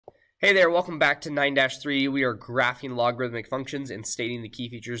Hey there, welcome back to 9-3. We are graphing logarithmic functions and stating the key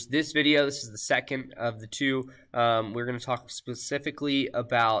features. This is the second of the two. We're going to talk specifically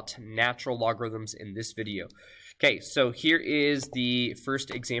about natural logarithms in this video. Okay, so here is the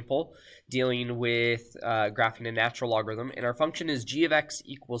first example dealing with graphing a natural logarithm. And our function is g of x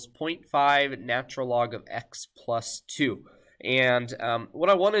equals 0.5 natural log of x plus 2. And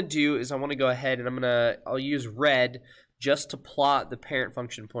what I want to do is I want to go ahead and I'll use red just to plot the parent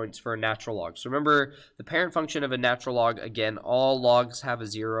function points for a natural log. So remember, the parent function of a natural log, again, all logs have a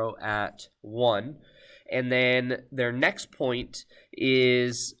 0 at 1. And then their next point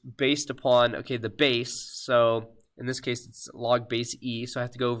is based upon, okay, the base. So in this case, it's log base e. So I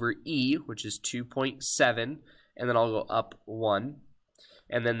have to go over e, which is 2.7, and then I'll go up 1.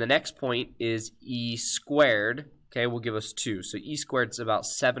 And then the next point is e squared, okay, will give us 2. So e squared is about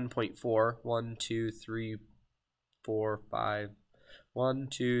 7.4. 1, 2, 3, 4, 5, 1,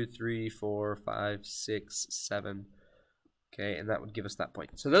 2, 3, 4, 5, 6, 7. Okay, and that would give us that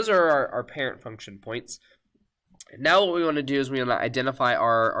point. So those are our parent function points. And now what we want to do is we want to identify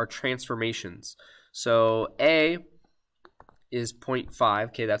our transformations. So A is 0.5.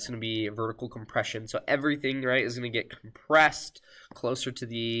 Okay, that's going to be vertical compression. So everything, right, is going to get compressed closer to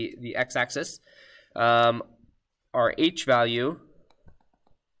the x-axis. Our h value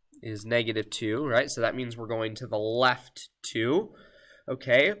is -2, right? So that means we're going to the left 2,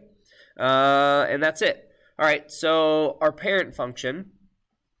 okay? And that's it. All right, so our parent function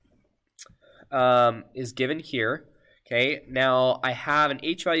is given here, okay? Now I have an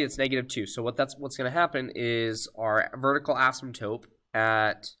h value that's -2, so what's going to happen is our vertical asymptote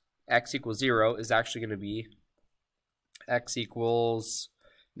at x equals 0 is actually going to be x equals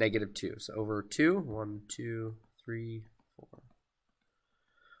 -2. So over 2, 1, 2, 3, 4.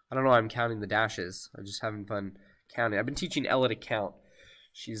 I don't know why I'm counting the dashes. I'm just having fun counting. I've been teaching Ella to count.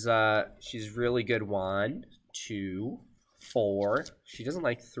 She's really good. 1, 2, 4. She doesn't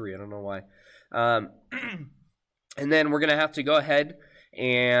like 3. I don't know why. And then we're gonna have to go ahead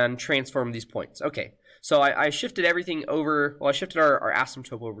and transform these points. Okay. So I shifted everything over. Well, I shifted our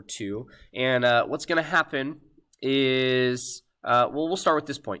asymptote over 2. And what's gonna happen is we'll start with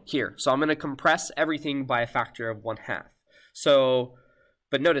this point here. So I'm gonna compress everything by a factor of 1/2. So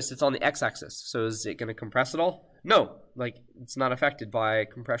but notice it's on the x-axis, so is it going to compress at all? No, like it's not affected by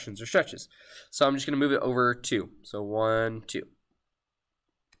compressions or stretches. So I'm just going to move it over 2. So 1, 2.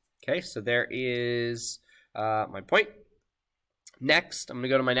 Okay, so there is my point. Next, I'm going to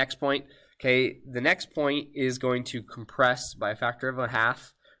go to my next point. Okay, the next point is going to compress by a factor of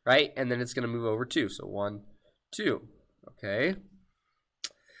 1/2, right? And then it's going to move over 2. So 1, 2. Okay.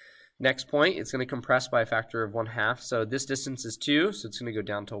 Next point, it's going to compress by a factor of 1/2. So this distance is 2, so it's going to go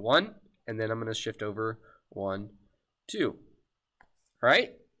down to 1. And then I'm going to shift over 1, 2. All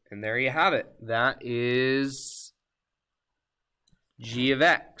right, and there you have it. That is g of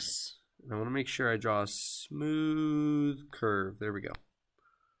x. And I want to make sure I draw a smooth curve. There we go.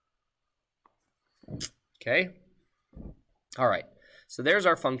 Okay. All right, so there's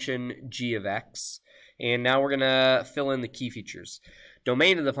our function g of x. And now we're going to fill in the key features.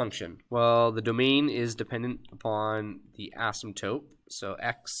 Domain of the function. Well, the domain is dependent upon the asymptote. So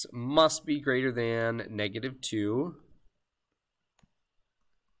x must be greater than -2.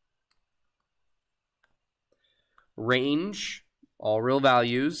 Range, all real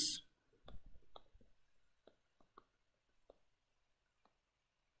values.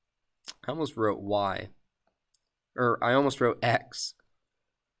 I almost wrote y. Or I almost wrote x.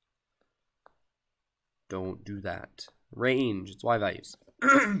 Don't do that. Range, it's y values.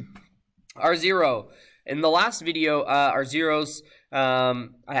 Our 0. In the last video, our zeros, I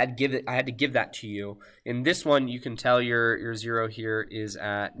had to give that to you. In this one, you can tell your 0 here is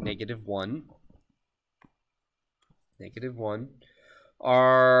at -1. -1.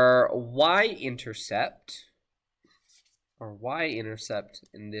 Our y-intercept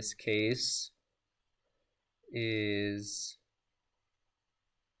in this case is,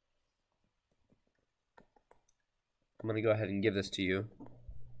 I'm going to go ahead and give this to you.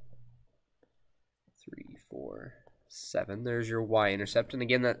 3, 4, 7. There's your y-intercept. And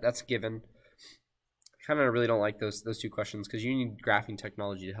again, that's given. I kind of really don't like those two questions because you need graphing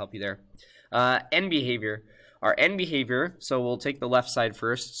technology to help you there. End behavior. Our end behavior, so we'll take the left side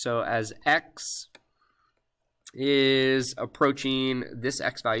first. So as x is approaching this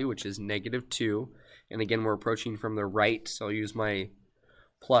x value, which is -2. And again, we're approaching from the right. So I'll use my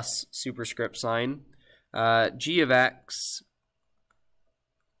plus superscript sign. G of x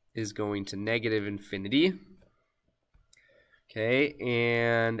is going to -infinity. Okay,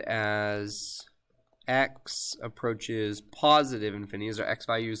 and as x approaches positive infinity, as our x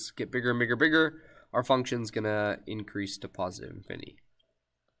values get bigger and bigger and bigger, our function's going to increase to positive infinity.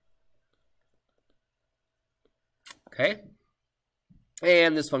 Okay?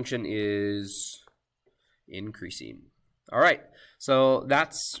 And this function is increasing. All right, so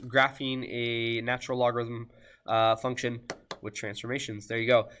that's graphing a natural logarithm function with transformations. There you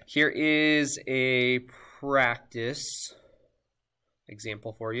go. Here is a practice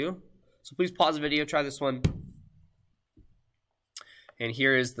example for you. So please pause the video, try this one. And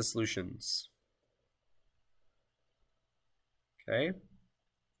here is the solutions. Okay.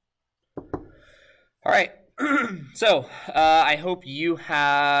 All right. So I hope you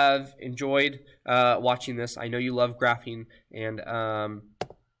have enjoyed watching this. I know you love graphing, and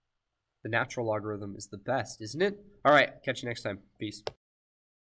the natural logarithm is the best, isn't it? All right, catch you next time. Peace.